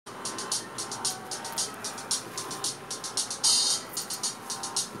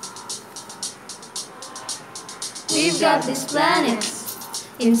we've got these planets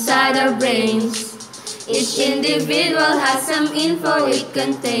inside our brains. Each individual has some info it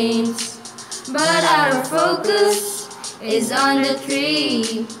contains, but our focus is on the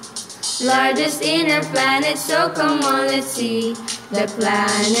three largest inner planets, so come on, let's see. The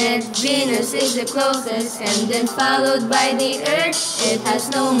planet Venus is the closest, and then followed by the Earth. It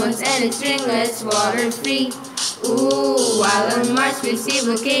has no moons and it's ringless, water-free. Ooh, while on Mars we see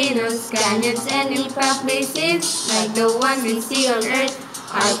volcanoes, canyons and impact basins, like the one we see on Earth,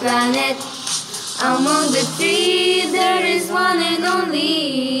 our planet. Among the three, there is one and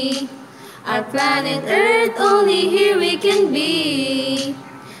only, our planet Earth. Only here we can be,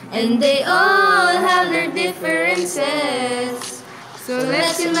 and they all have their differences. So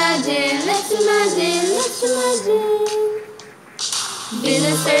let's imagine, let's imagine, let's imagine.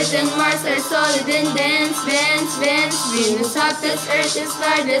 Venus, Earth, and Mars are solid and dense, dense. Venus hottest, Earth is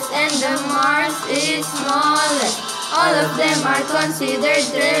largest, and the Mars is smallest. All of them are considered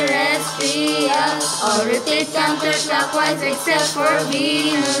terrestrial. All rotate counterclockwise except for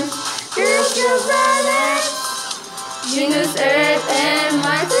Venus. Terrestrial planets, Venus, Earth, and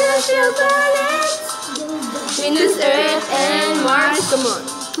Mars. Terrestrial planets, Venus, Earth, and Mars. Come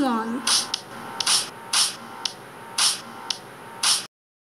on.